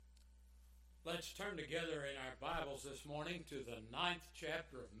Let's turn together in our Bibles this morning to the 9th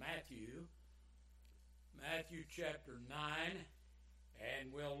chapter of Matthew. Matthew chapter 9,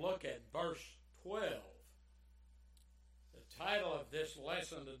 and we'll look at verse 12. The title of this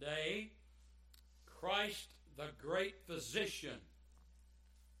lesson today, Christ the Great Physician.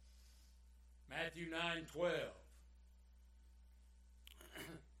 Matthew 9:12.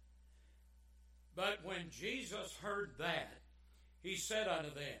 But when Jesus heard that, he said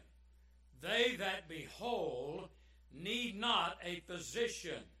unto them, They that be whole need not a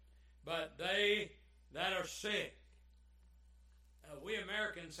physician, but they that are sick. We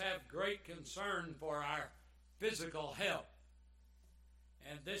Americans have great concern for our physical health.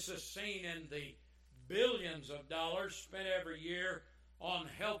 And this is seen in the billions of dollars spent every year on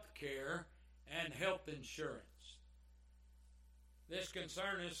health care and health insurance. This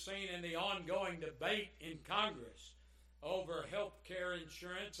concern is seen in the ongoing debate in Congress over health care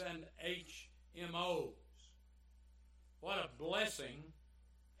insurance and HMOs. What a blessing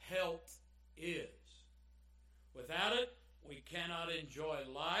health is. Without it, we cannot enjoy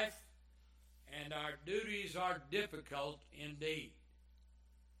life, and our duties are difficult indeed.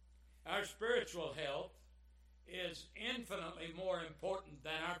 Our spiritual health is infinitely more important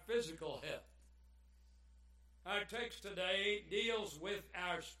than our physical health. Our text today deals with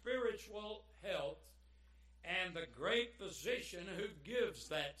our spiritual health and the great physician who gives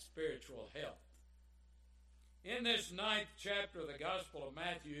that spiritual health. In this 9th chapter of the Gospel of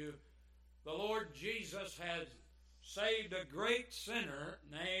Matthew, the Lord Jesus has saved a great sinner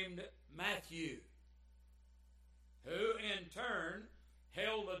named Matthew, who in turn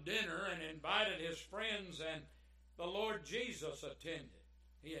held a dinner and invited his friends, and the Lord Jesus attended.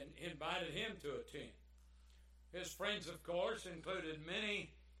 He invited him to attend. His friends, of course, included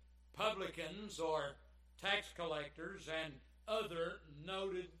many publicans or tax collectors and other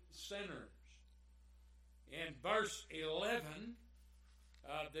noted sinners. In verse 11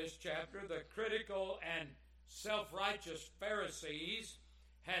 of this chapter, the critical and self-righteous Pharisees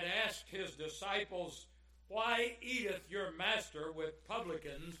had asked his disciples, Why eateth your master with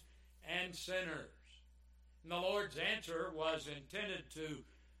publicans and sinners? And the Lord's answer was intended to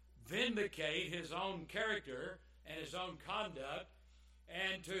vindicate his own character and his own conduct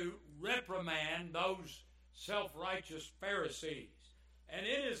and to reprimand those self-righteous Pharisees. And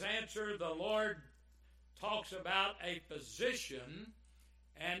in his answer, the Lord talks about a physician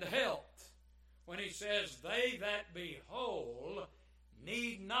and health when he says, They that be whole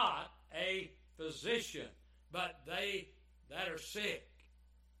need not a physician, but they that are sick.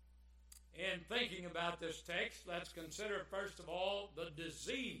 In thinking about this text, let's consider first of all the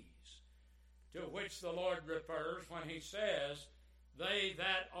disease to which the Lord refers when he says, They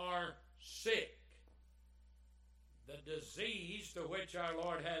that are sick. The disease to which our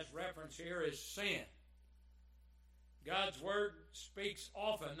Lord has reference here is sin. God's Word speaks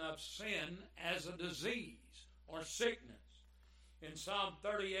often of sin as a disease or sickness. In Psalm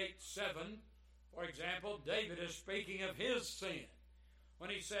 38:7, for example, David is speaking of his sin when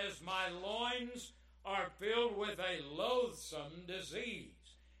he says, My loins are filled with a loathsome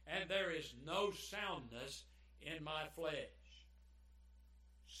disease, and there is no soundness in my flesh.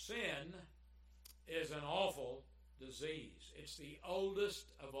 Sin is an awful disease. It's the oldest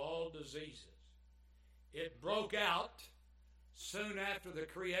of all diseases. It broke out soon after the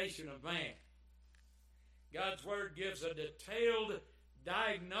creation of man. God's Word gives a detailed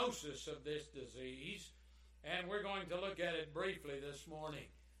diagnosis of this disease, and we're going to look at it briefly this morning.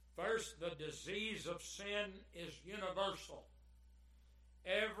 First, the disease of sin is universal.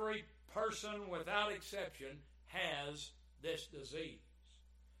 Every person without exception has this disease.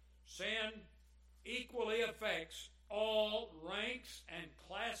 Sin equally affects all ranks and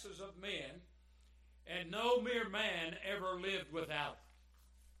classes of men, and no mere man ever lived without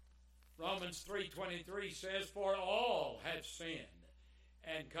it. Romans 3:23 says, For all have sinned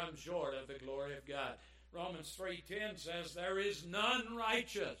and come short of the glory of God. Romans 3:10 says, There is none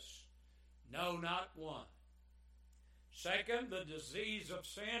righteous, no, not one. Second, the disease of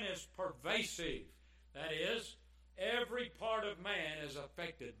sin is pervasive. That is, every part of man is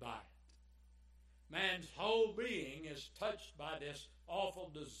affected by it. Man's whole being is touched by this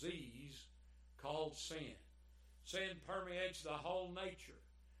awful disease called sin. Sin permeates the whole nature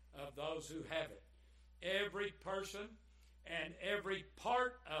of those who have it. Every person and every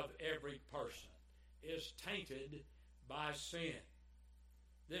part of every person is tainted by sin.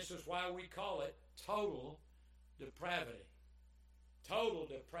 This is why we call it total depravity. Total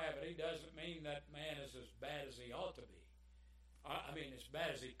depravity doesn't mean that man is as bad as he ought to be. As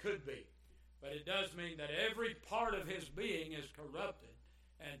bad as he could be. But it does mean that every part of his being is corrupted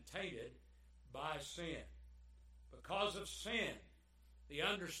and tainted by sin. Because of sin, the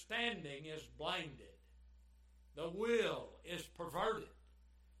understanding is blinded. The will is perverted.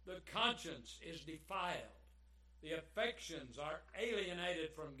 The conscience is defiled. The affections are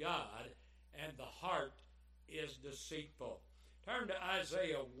alienated from God, and the heart is deceitful. Turn to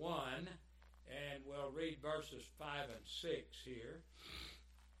Isaiah 1, and we'll read verses 5 and 6 here.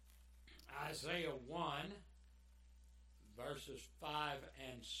 Isaiah 1, verses 5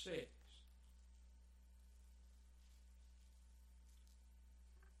 and 6.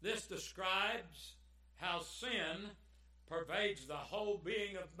 This describes how sin pervades the whole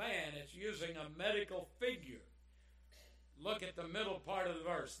being of man. It's using a medical figure. Look at the middle part of the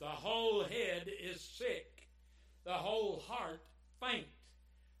verse. The whole head is sick, the whole heart faint.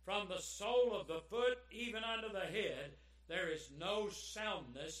 From the sole of the foot even unto the head, there is no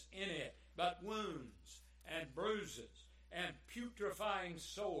soundness in it, but wounds and bruises and putrefying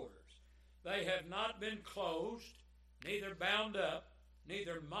sores. They have not been closed, neither bound up,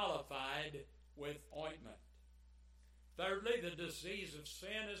 neither mollified with ointment. Thirdly, the disease of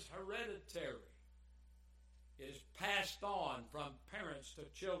sin is hereditary. It is passed on from parents to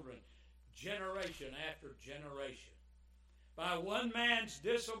children, generation after generation. By one man's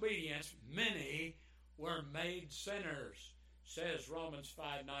disobedience, many were made sinners, says Romans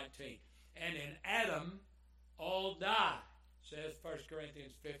 5:19. And in Adam, all die, says 1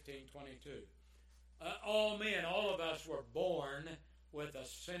 Corinthians 15:22. All men, all of us were born with a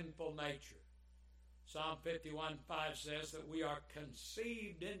sinful nature. Psalm 51:5 says that we are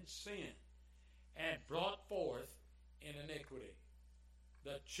conceived in sin and brought forth in iniquity.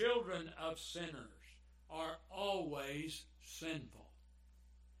 The children of sinners are always sinful.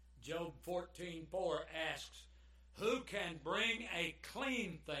 Job 14:4 asks, who can bring a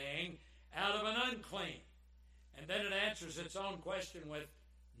clean thing out of an unclean? And then it answers its own question with,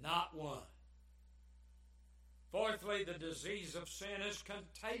 not one. Fourthly, the disease of sin is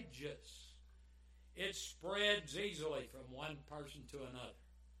contagious. It spreads easily from one person to another.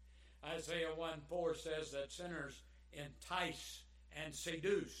 Isaiah 1:4 says that sinners entice and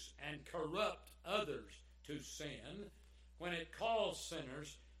seduce and corrupt others to sin, when it calls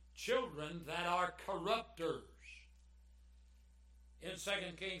sinners children that are corrupters. In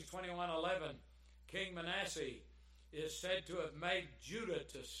 2 Kings 21:11, King Manasseh is said to have made Judah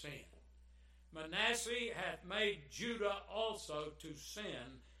to sin. Manasseh hath made Judah also to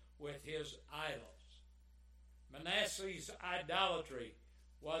sin with his idols. Manasseh's idolatry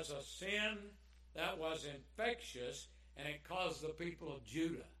was a sin that was infectious, and it caused the people of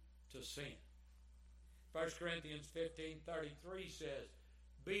Judah to sin. 1 Corinthians 15:33 says,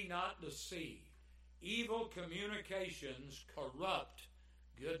 be not deceived. Evil communications corrupt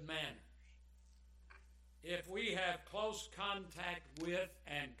good manners. If we have close contact with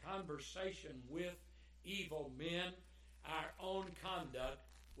and conversation with evil men, our own conduct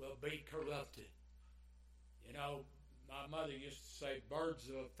will be corrupted. You know, my mother used to say, birds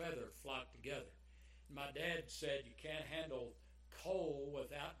of a feather flock together. My dad said you can't handle coal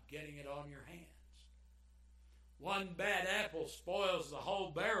without getting it on your hands. One bad apple spoils the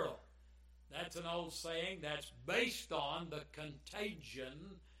whole barrel. That's an old saying that's based on the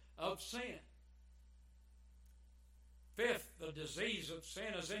contagion of sin. Fifth, the disease of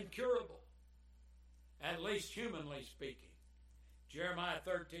sin is incurable, at least humanly speaking. Jeremiah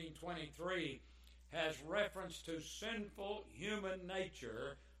 13:23 has reference to sinful human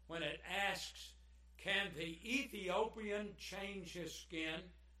nature when it asks, can the Ethiopian change his skin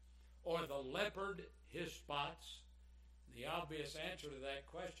or the leopard his spots? The obvious answer to that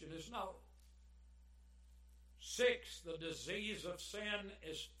question is no. Sixth, the disease of sin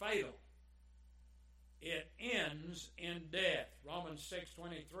is fatal. It ends in death. Romans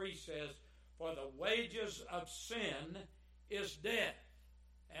 6:23 says, for the wages of sin is death.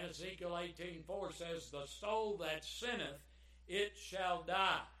 And Ezekiel 18:4 says, the soul that sinneth, it shall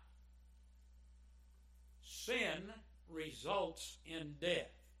die. Sin results in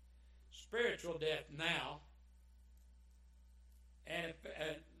death. Spiritual death now. And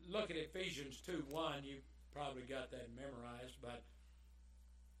look at Ephesians 2:1. You probably got that memorized, but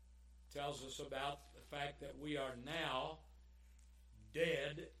it tells us about the fact that we are now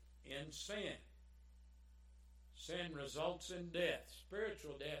dead in sin. Sin results in death,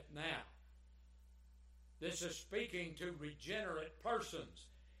 spiritual death now. This is speaking to regenerate persons.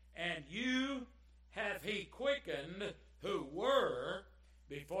 And you hath he quickened who were,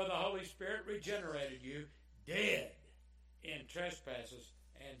 before the Holy Spirit regenerated you, dead in trespasses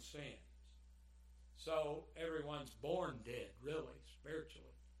and sins. So everyone's born dead, really, spiritually.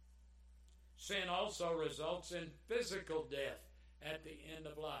 Sin also results in physical death at the end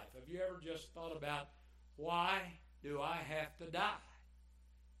of life. Have you ever just thought about, why do I have to die?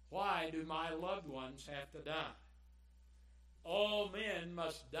 Why do my loved ones have to die? All men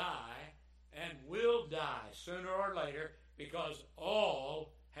must die and will die sooner or later, because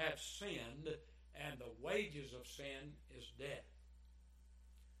all have sinned, and the wages of sin is death.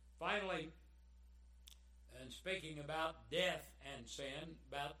 Finally, and speaking about death and sin,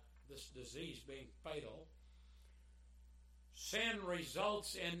 about this disease being fatal, sin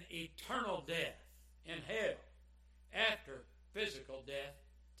results in eternal death in hell after physical death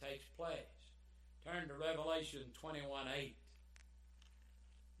takes place. Turn to Revelation 21:8.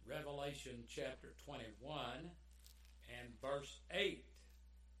 Revelation chapter 21 and verse 8.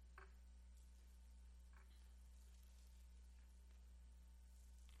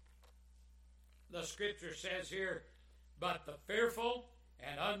 The scripture says here, "But the fearful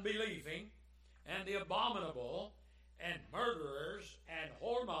and unbelieving and the abominable and murderers and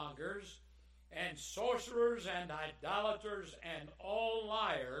whoremongers and sorcerers and idolaters and all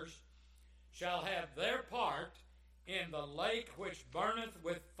liars shall have their part in the lake which burneth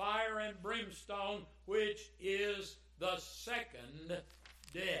with fire and brimstone, which is the second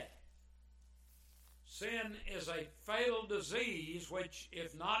death." Sin is a fatal disease which,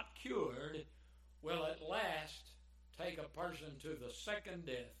 if not cured, will at last take a person to the second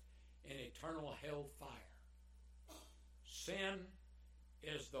death in eternal hell fire. Sin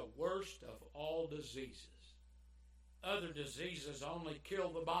is the worst of all diseases. Other diseases only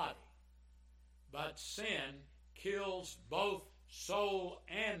kill the body, but sin kills both soul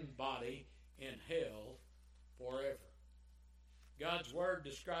and body in hell forever. God's Word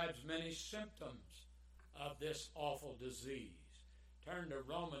describes many symptoms of this awful disease. Turn to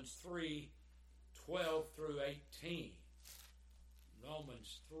Romans 3:12 through 18.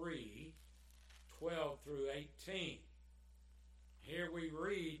 Romans 3:12 through 18. Here we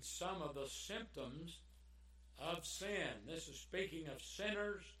read some of the symptoms of sin. This is speaking of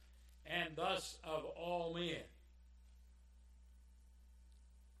sinners and thus of all men.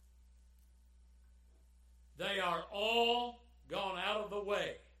 They are all gone out of the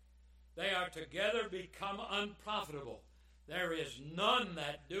way. They are together become unprofitable. There is none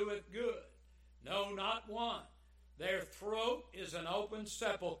that doeth good, no, not one. Their throat is an open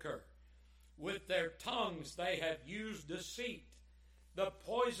sepulchre. With their tongues they have used deceit. The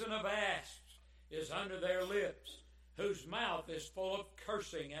poison of asps is under their lips, whose mouth is full of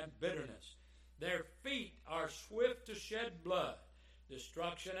cursing and bitterness. Their feet are swift to shed blood.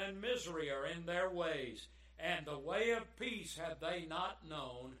 Destruction and misery are in their ways, and the way of peace have they not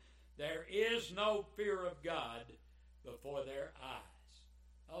known. There is no fear of God before their eyes.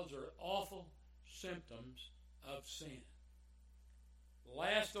 Those are awful symptoms of sin.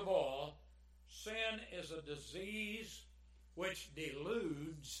 Last of all, sin is a disease which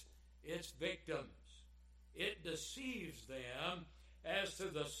deludes its victims. It deceives them as to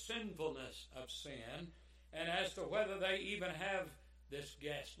the sinfulness of sin and as to whether they even have this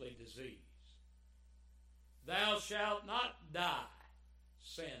ghastly disease. "Thou shalt not die,"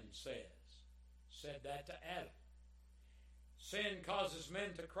 sin said that to Adam. Sin causes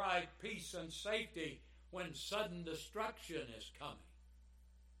men to cry peace and safety when sudden destruction is coming.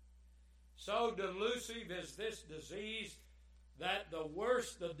 So delusive is this disease that the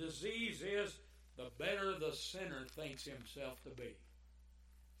worse the disease is, the better the sinner thinks himself to be.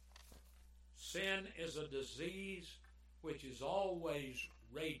 Sin is a disease which is always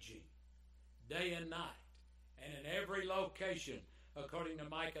raging, day and night, and in every location. According to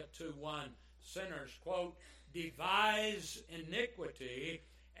Micah 2:1, sinners, quote, devise iniquity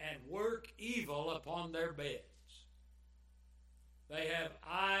and work evil upon their beds. They have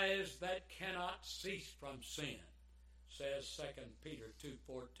eyes that cannot cease from sin, says 2 Peter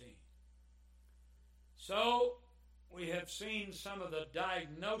 2:14. So, we have seen some of the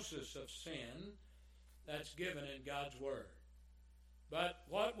diagnosis of sin that's given in God's Word. But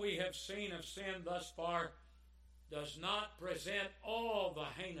what we have seen of sin thus far does not present all the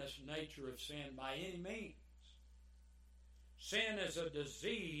heinous nature of sin by any means. Sin is a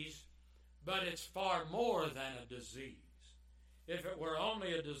disease, but it's far more than a disease. If it were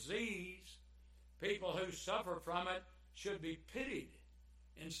only a disease, people who suffer from it should be pitied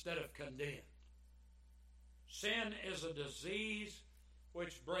instead of condemned. Sin is a disease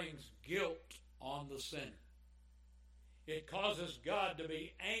which brings guilt on the sinner. It causes God to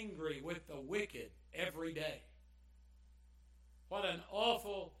be angry with the wicked every day. What an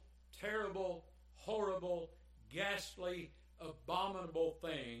awful, terrible, horrible, ghastly, abominable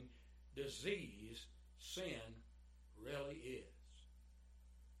thing disease, sin, really is.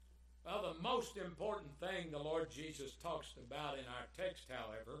 Well, the most important thing the Lord Jesus talks about in our text,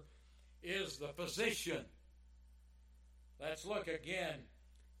 however, is the physician. Let's look again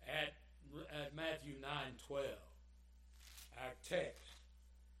at Matthew 9:12, our text.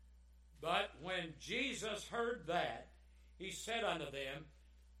 But when Jesus heard that, he said unto them,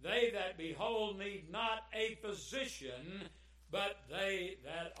 They that be whole need not a physician, but they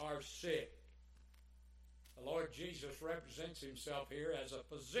that are sick. The Lord Jesus represents himself here as a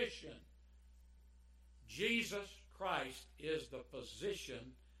physician. Jesus Christ is the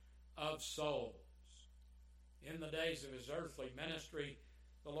physician of souls. In the days of his earthly ministry,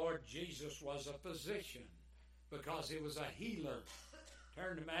 the Lord Jesus was a physician because he was a healer.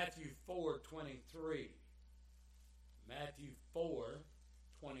 Turn to Matthew 4:23. Matthew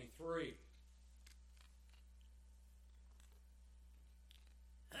 4:23.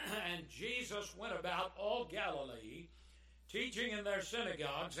 And Jesus went about all Galilee, teaching in their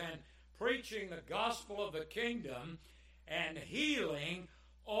synagogues and preaching the gospel of the kingdom and healing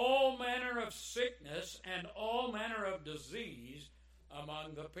all manner of sickness and all manner of disease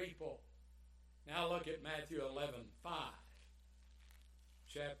among the people. Now look at Matthew 11:5.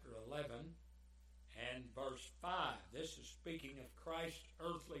 Chapter 11 and verse 5. This is speaking of Christ's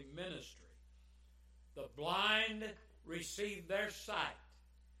earthly ministry. The blind receive their sight,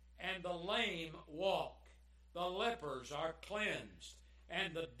 and the lame walk. The lepers are cleansed,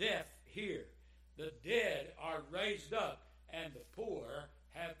 and the deaf hear. The dead are raised up, and the poor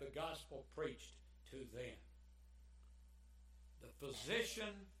have the gospel preached to them. The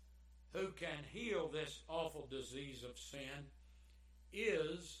physician who can heal this awful disease of sin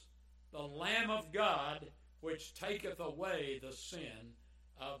is the Lamb of God, which taketh away the sin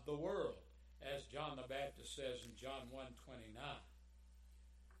of the world, as John the Baptist says in John 1:29.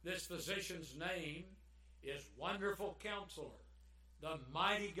 This physician's name is Wonderful Counselor, the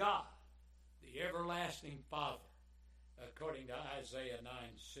Mighty God, the Everlasting Father, according to Isaiah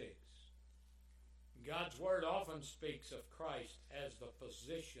 9:6. God's Word often speaks of Christ as the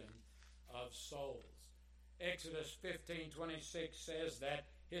physician of souls. Exodus 15:26 says that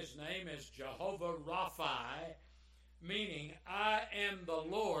his name is Jehovah Rapha, meaning I am the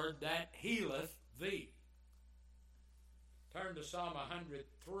Lord that healeth thee. Turn to Psalm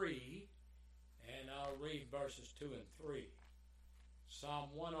 103, and I'll read verses 2 and 3.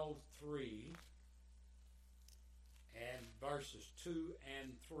 Psalm 103 and verses 2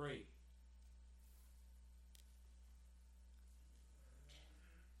 and 3.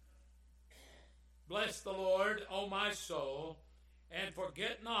 Bless the Lord, O my soul, and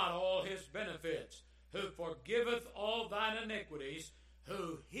forget not all his benefits, who forgiveth all thine iniquities,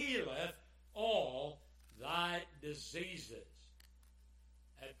 who healeth all thy diseases.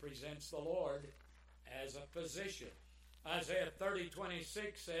 That presents the Lord as a physician. Isaiah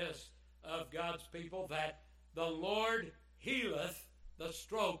 30:26 says of God's people that the Lord healeth the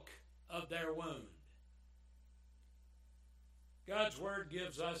stroke of their wound. God's Word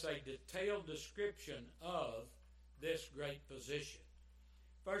gives us a detailed description of this great physician.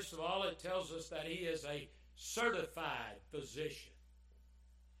 First of all, it tells us that he is a certified physician.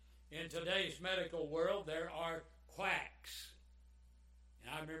 In today's medical world, there are quacks.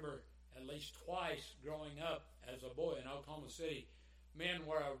 And I remember at least twice growing up as a boy in Oklahoma City, men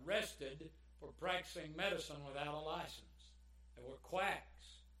were arrested for practicing medicine without a license. They were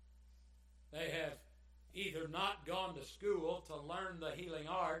quacks. They have either not gone to school to learn the healing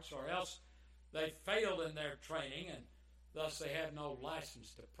arts, or else they failed in their training, and thus they have no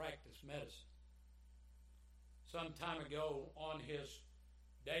license to practice medicine. Some time ago on his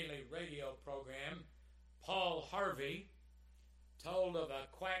daily radio program, Paul Harvey told of a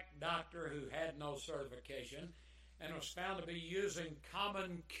quack doctor who had no certification and was found to be using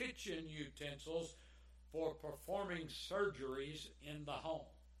common kitchen utensils for performing surgeries in the home.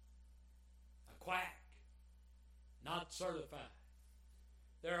 A quack, not certified.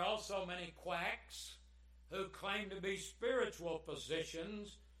 There are also many quacks who claim to be spiritual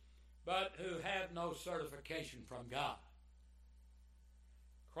physicians, but who have no certification from God.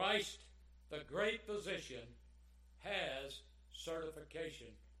 Christ, the great physician, has certification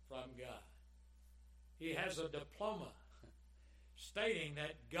from God. He has a diploma stating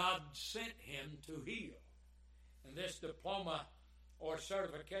that God sent him to heal. And this diploma or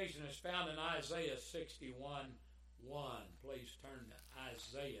certification is found in Isaiah 61:1. Please turn to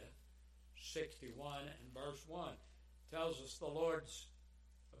Isaiah 61 and verse 1. It tells us the Lord's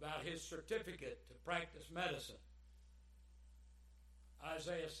about his certificate to practice medicine.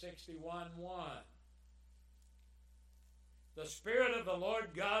 Isaiah 61:1. The Spirit of the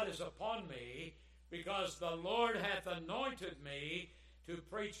Lord God is upon me, because the Lord hath anointed me to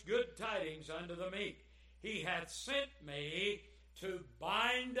preach good tidings unto the meek. He hath sent me to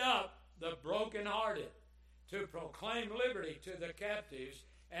bind up the brokenhearted, to proclaim liberty to the captives,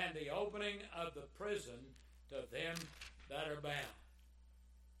 and the opening of the prison to them that are bound.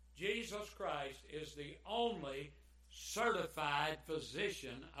 Jesus Christ is the only certified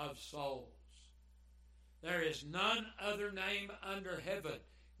physician of souls. There is none other name under heaven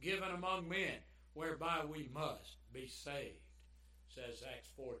given among men whereby we must be saved, says Acts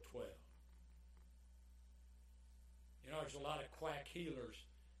 4:12. You know, there's a lot of quack healers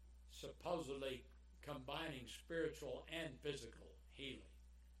supposedly combining spiritual and physical healing.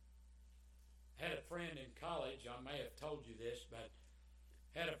 I had a friend in college, I may have told you this, but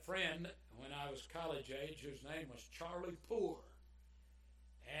had a friend when I was college age whose name was Charlie Poor.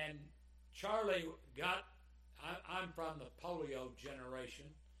 And Charlie I'm from the polio generation,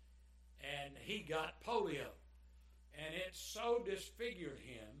 and he got polio. And it so disfigured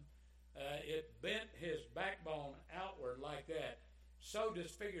him, it bent his backbone outward like that, so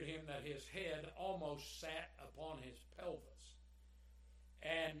disfigured him that his head almost sat upon his pelvis.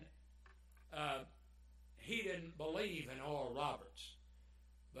 And he didn't believe in Oral Roberts,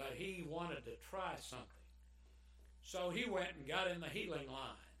 but he wanted to try something. So he went and got in the healing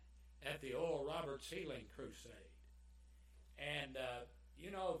line at the Oral Roberts Healing Crusade. And,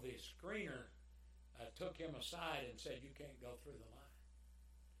 the screener took him aside and said, "You can't go through the line."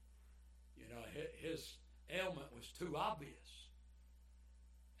 His ailment was too obvious,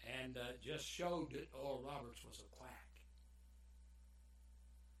 and just showed that Oral Roberts was a quack.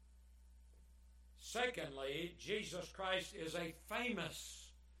 Secondly, Jesus Christ is a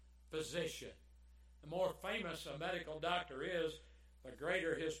famous physician. The more famous a medical doctor is, the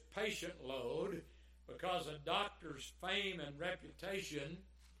greater his patient load, because a doctor's fame and reputation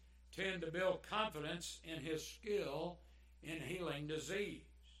tend to build confidence in his skill in healing disease.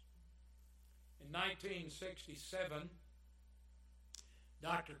 In 1967,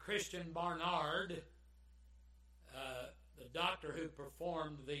 Dr. Christian Barnard, the doctor who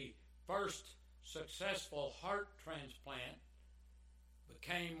performed the first successful heart transplant,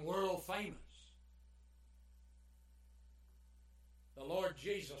 became world famous. The Lord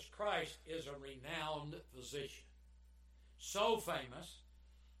Jesus Christ is a renowned physician, so famous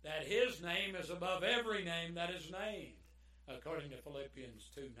that his name is above every name that is named, according to Philippians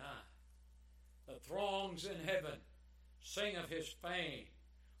 2:9. The throngs in heaven sing of his fame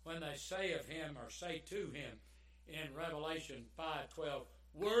when they say of him, or say to him, in Revelation 5:12,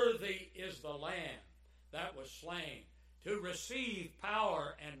 "Worthy is the Lamb that was slain to receive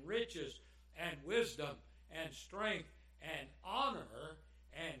power and riches and wisdom and strength and honor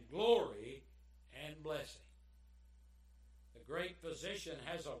and glory and blessing." The great physician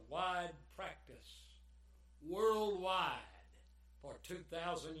has a wide practice worldwide for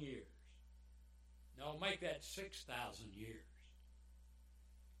 2,000 years. No, make that 6,000 years.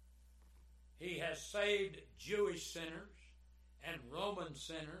 He has saved Jewish sinners and Roman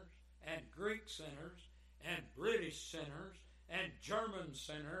sinners and Greek sinners and British sinners and German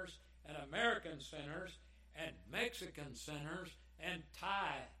sinners and American sinners and Mexican sinners and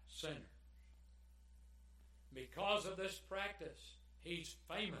Thai sinners. Because of this practice, he's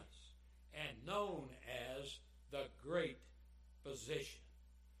famous and known as the great physician.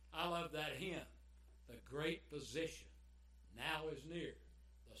 I love that hymn, "The Great Physician now is near,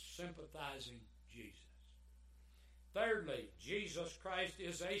 the sympathizing Jesus." Thirdly, Jesus Christ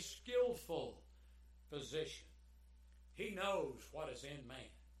is a skillful physician. He knows what is in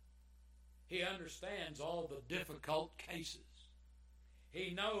man. He understands all the difficult cases.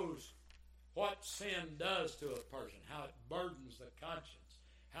 He knows what sin does to a person, how it burdens the conscience,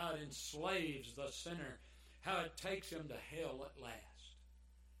 how it enslaves the sinner, how it takes him to hell at last.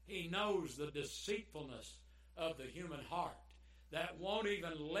 He knows the deceitfulness of the human heart that won't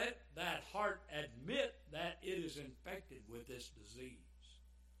even let that heart admit that it is infected with this disease.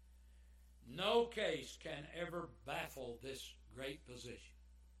 No case can ever baffle this great physician.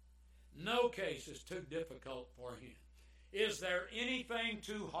 No case is too difficult for him. "Is there anything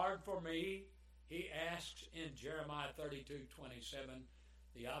too hard for me?" he asks in Jeremiah 32:27,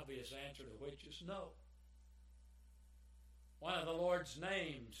 the obvious answer to which is no. One of the Lord's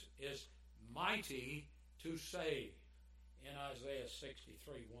names is mighty to save in Isaiah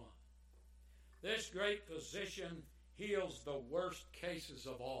 63:1. This great physician heals the worst cases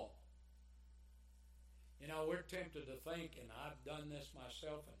of all. We're tempted to think, and I've done this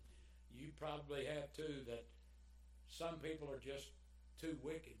myself, and you probably have too, that some people are just too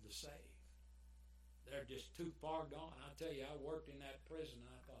wicked to save. They're just too far gone. I tell you, I worked in that prison, and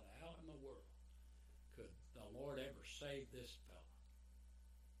I thought, how in the world could the Lord ever save this fellow?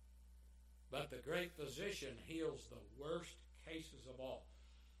 But the great physician heals the worst cases of all.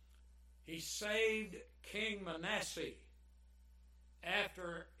 He saved King Manasseh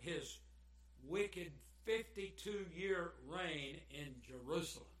after his wicked 52-year reign in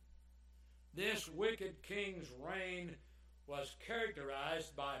Jerusalem. This wicked king's reign was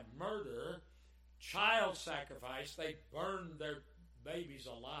characterized by murder, child sacrifice. They burned their babies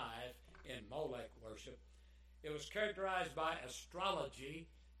alive in Molech worship. It was characterized by astrology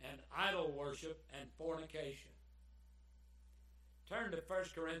and idol worship and fornication. Turn to 1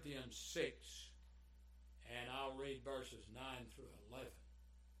 Corinthians 6, and I'll read verses 9 through 11.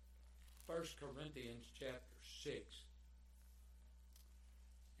 1 Corinthians chapter 6,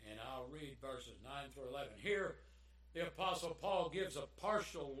 and I'll read verses 9 through 11. Here, the Apostle Paul gives a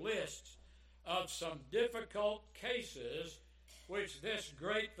partial list of some difficult cases which this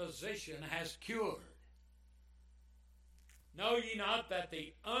great physician has cured. Know ye not that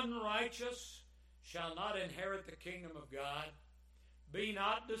the unrighteous shall not inherit the kingdom of God? Be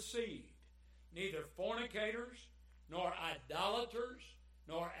not deceived, neither fornicators, nor idolaters,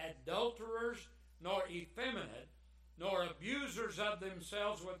 nor adulterers, nor effeminate, nor abusers of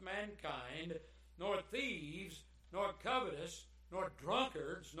themselves with mankind, nor thieves, nor covetous, nor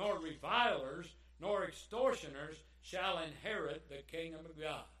drunkards, nor revilers, nor extortioners shall inherit the kingdom of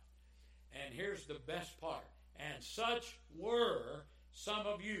God. And here's the best part. And such were some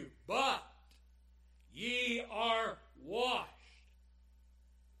of you, but ye are washed,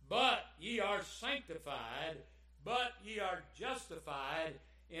 but ye are sanctified, but ye are justified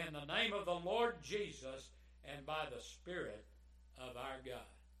in the name of the Lord Jesus and by the Spirit of our God.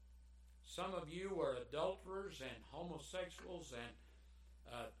 Some of you were adulterers and homosexuals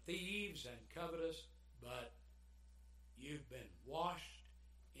and thieves and covetous, but you've been washed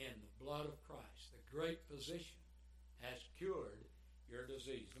in the blood of Christ. The great physician has cured your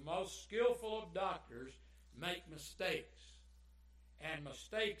disease. The most skillful of doctors make mistakes, and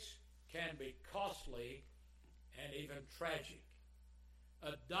mistakes can be costly and even tragic.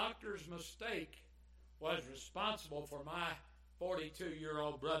 A doctor's mistake was responsible for my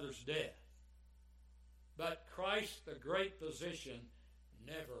 42-year-old brother's death. But Christ, the great physician,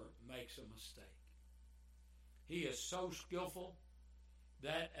 never makes a mistake. He is so skillful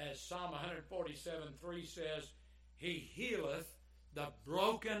that, as Psalm 147:3 says, he healeth the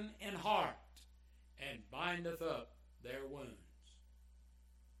broken in heart and bindeth up their wounds.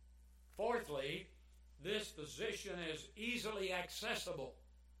 Fourthly, this physician is easily accessible.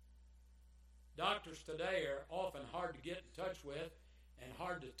 Doctors today are often hard to get in touch with and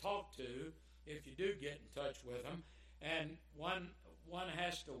hard to talk to if you do get in touch with them. And one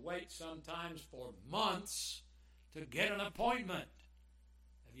has to wait sometimes for months to get an appointment.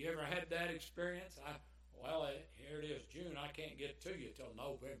 Have you ever had that experience? Here it is, June. I can't get to you till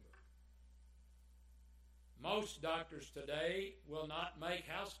November. Most doctors today will not make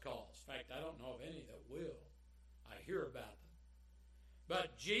house calls. In fact, I don't know of any that will. I hear about them.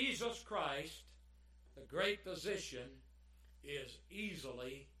 But Jesus Christ, the great physician, is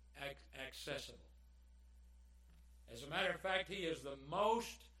easily accessible. As a matter of fact, he is the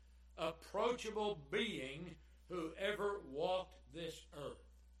most approachable being who ever walked this earth.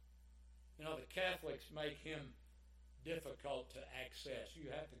 You know, the Catholics make him difficult to access.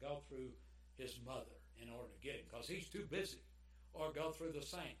 You have to go through his mother in order to get him because he's too busy, or go through the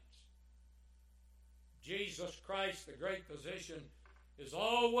saints. Jesus Christ, the great physician, is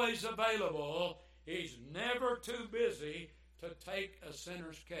always available. He's never too busy to take a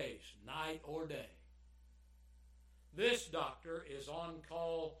sinner's case, night or day. This doctor is on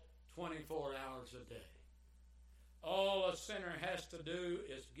call 24 hours a day. All a sinner has to do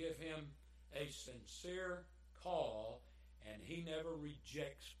is give him a sincere call, and he never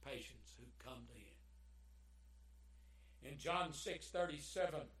rejects patients who come to him. In John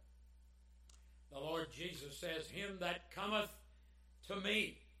 6:37, the Lord Jesus says, him that cometh to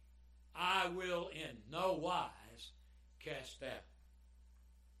me, I will in no wise cast out.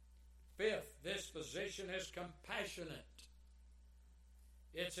 Fifth, this physician is compassionate.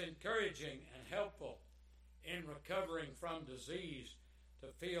 It's encouraging and helpful in recovering from disease to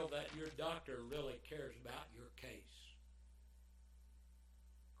feel that your doctor really cares about your case.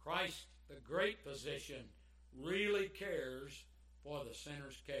 Christ, the great physician, really cares for the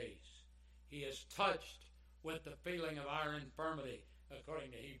sinner's case. He is touched with the feeling of our infirmity,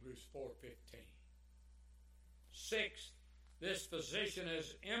 according to Hebrews 4:15. Sixth, this physician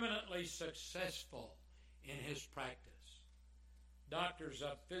is eminently successful in his practice. Doctors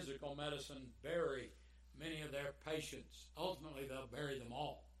of physical medicine bury many of their patients. Ultimately, they'll bury them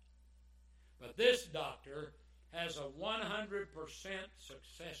all. But this doctor has a 100%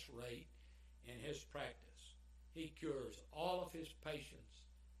 success rate in his practice. He cures all of his patients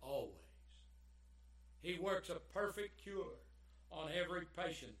always. He works a perfect cure on every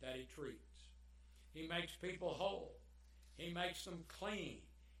patient that he treats. He makes people whole. He makes them clean.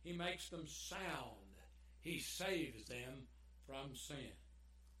 He makes them sound. He saves them from sin.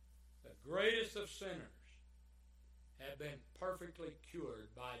 The greatest of sinners have been perfectly cured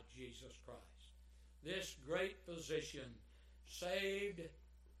by Jesus Christ. This great physician saved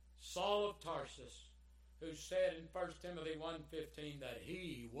Saul of Tarsus, who said in 1 Timothy 1:15 that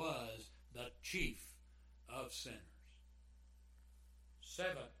he was the chief of sinners.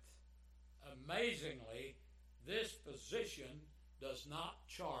 Seventh, amazingly, this physician does not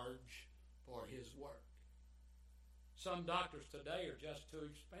charge for his work. Some doctors today are just too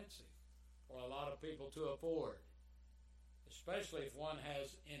expensive for a lot of people to afford, especially if one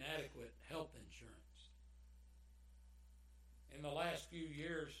has inadequate health insurance. In the last few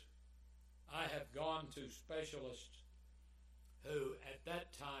years, I have gone to specialists who at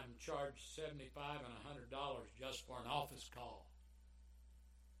that time charged $75 and $100 just for an office call.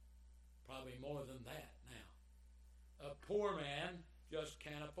 Probably more than that now. A poor man just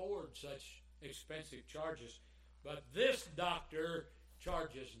can't afford such expensive charges. But this doctor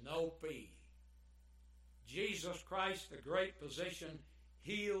charges no fee. Jesus Christ, the great physician,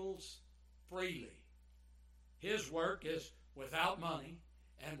 heals freely. His work is without money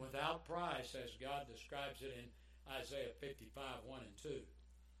and without price, as God describes it in Isaiah 55:1 and 2.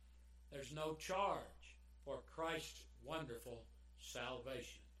 There's no charge for Christ's wonderful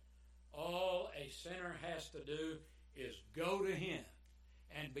salvation. All a sinner has to do is go to him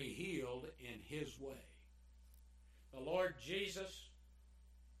and be healed in his way. The Lord Jesus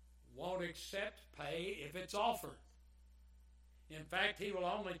won't accept pay if it's offered. In fact, he will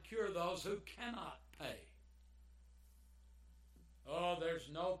only cure those who cannot pay. Oh, there's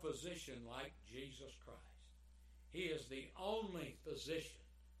no physician like Jesus Christ. He is the only physician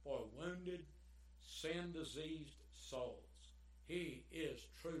for wounded, sin-diseased souls. He is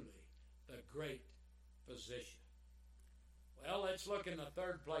truly the great physician. Well, let's look in the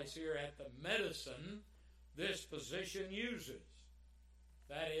third place here at the medicine this physician uses.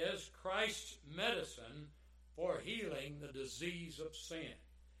 That is, Christ's medicine for healing the disease of sin.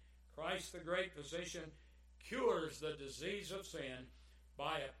 Christ, the great physician, cures the disease of sin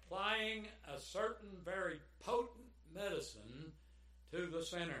by applying a certain very potent medicine to the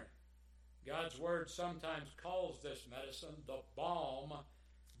sinner. God's Word sometimes calls this medicine the balm,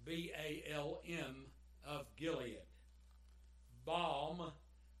 B-A-L-M, of Gilead. Balm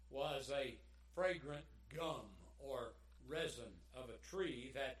was a fragrant gum or resin of a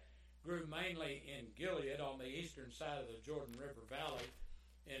tree that grew mainly in Gilead on the eastern side of the Jordan River Valley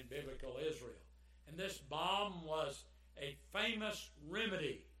in biblical Israel. And this balm was a famous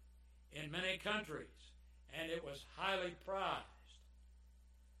remedy in many countries, and it was highly prized.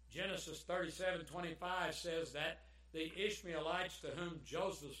 Genesis 37:25 says that the Ishmaelites to whom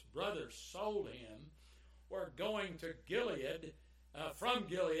Joseph's brothers sold him were going to Gilead, from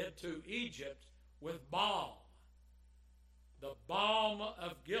Gilead to Egypt with balm. The balm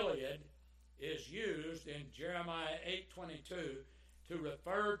of Gilead is used in Jeremiah 8:22 to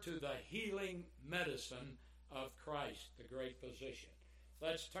refer to the healing medicine of Christ, the great physician.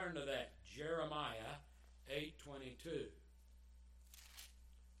 Let's turn to that, Jeremiah 8:22.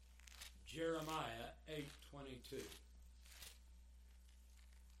 Jeremiah 8:22.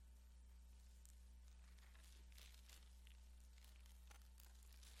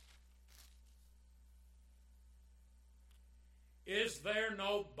 Is there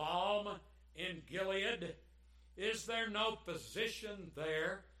no balm in Gilead? Is there no physician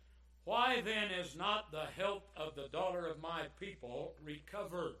there? Why then is not the health of the daughter of my people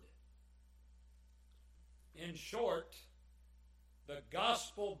recovered? In short, the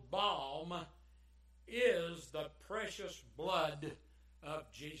gospel balm is the precious blood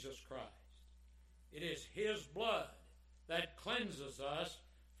of Jesus Christ. It is his blood that cleanses us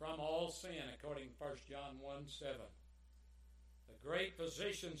from all sin, according to 1 John 1:7. The great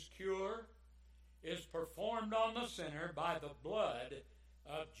physician's cure is performed on the sinner by the blood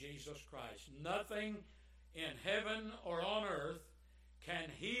of Jesus Christ. Nothing in heaven or on earth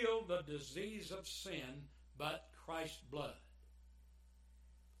can heal the disease of sin but Christ's blood.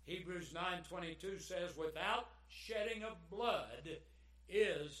 Hebrews 9:22 says, without shedding of blood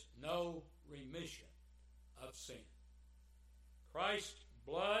is no remission of sin. Christ's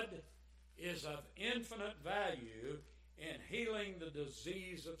blood is of infinite value in healing the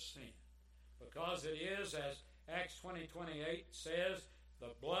disease of sin, because it is, as Acts 20:28 says,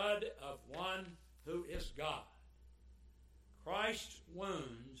 the blood of one who is God. Christ's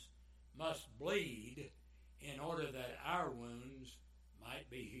wounds must bleed in order that our wounds might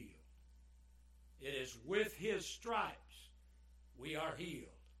be healed. It is with his stripes we are healed,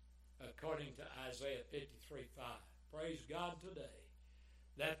 according to Isaiah 53:5. Praise God today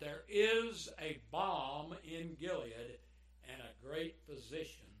that there is a balm in Gilead and a great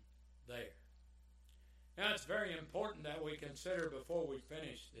physician there. Now, it's very important that we consider, before we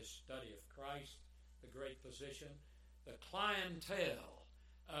finish this study of Christ, the great physician, the clientele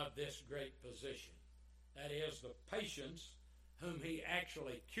of this great physician. That is, the patients whom he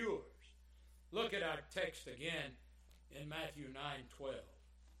actually cures. Look at our text again in Matthew 9:12.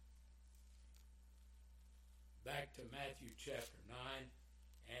 Back to Matthew chapter 9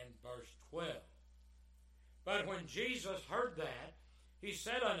 and verse 12. But when Jesus heard that, he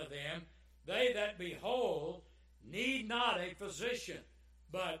said unto them, They that be whole need not a physician,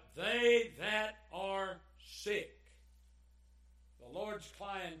 but they that are sick. The Lord's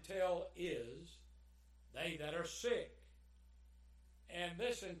clientele is they that are sick. And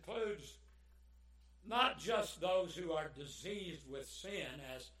this includes not just those who are diseased with sin,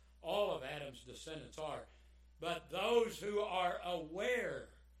 as all of Adam's descendants are, but those who are aware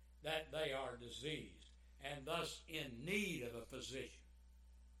that they are diseased and thus in need of a physician.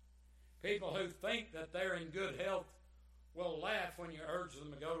 People who think that they're in good health will laugh when you urge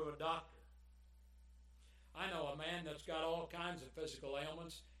them to go to a doctor. I know a man that's got all kinds of physical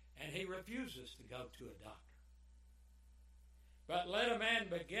ailments, and he refuses to go to a doctor. But let a man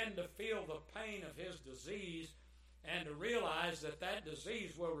begin to feel the pain of his disease and to realize that that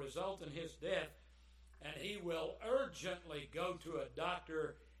disease will result in his death, and he will urgently go to a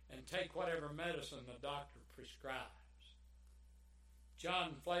doctor and take whatever medicine the doctor prescribes.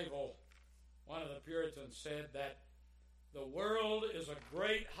 John Flavel, one of the Puritans, said that the world is a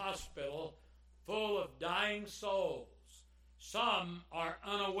great hospital full of dying souls. Some are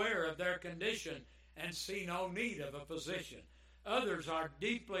unaware of their condition and see no need of a physician. Others are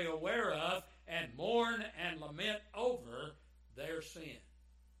deeply aware of and mourn and lament over their sin.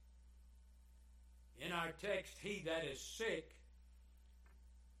 In our text, he that is sick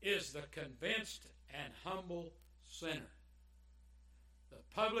is the convinced and humble sinner. The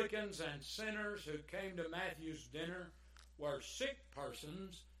publicans and sinners who came to Matthew's dinner were sick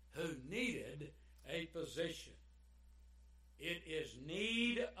persons who needed a physician. It is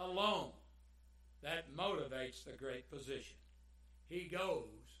need alone that motivates the great physician. He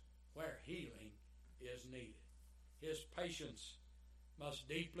goes where healing is needed. His patients must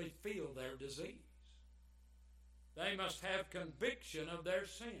deeply feel their disease. They must have conviction of their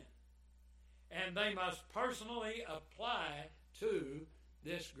sin. And they must personally apply to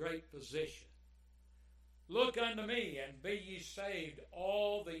this great physician. Look unto me, and be ye saved,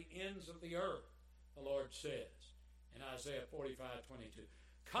 all the ends of the earth, the Lord says in Isaiah 45:22.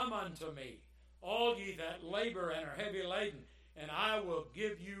 Come unto me, all ye that labor and are heavy laden, and I will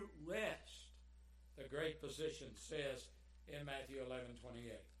give you rest, the great physician says in Matthew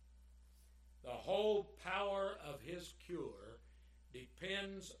 11:28. The whole power of his cure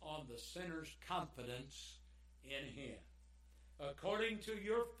depends on the sinner's confidence in him. According to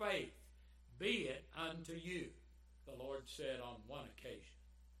your faith, be it unto you, the Lord said on one occasion.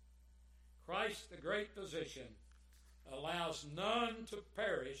 Christ, the great physician, allows none to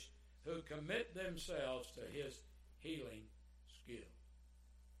perish who commit themselves to his healing skill.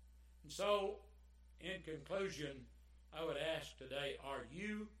 And so, in conclusion, I would ask today, are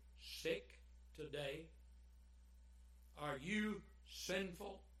you sick today? Are you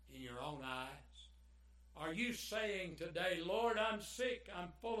sinful in your own eyes? Are you saying today, Lord, I'm sick, I'm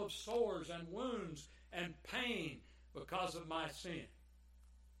full of sores and wounds and pain because of my sin?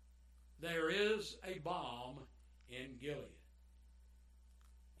 There is a balm in Gilead.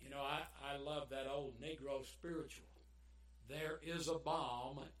 You know, I love that old Negro spiritual. There is a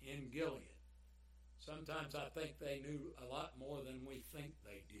balm in Gilead. Sometimes I think they knew a lot more than we think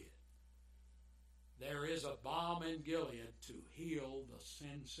they did. There is a balm in Gilead to heal the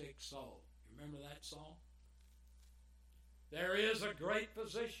sin-sick soul. You remember that song? There is a great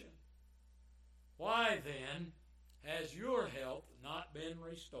physician. Why then has your health not been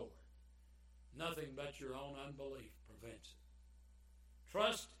restored? Nothing but your own unbelief prevents it.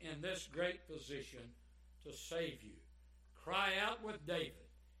 Trust in this great physician to save you. Cry out with David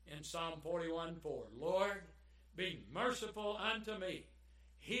in Psalm 41:4, Lord, be merciful unto me.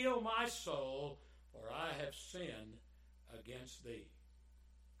 Heal my soul, for I have sinned against thee.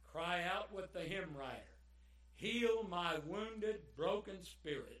 Cry out with the hymn writer, heal my wounded, broken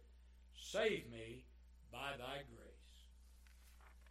spirit. Save me by thy grace.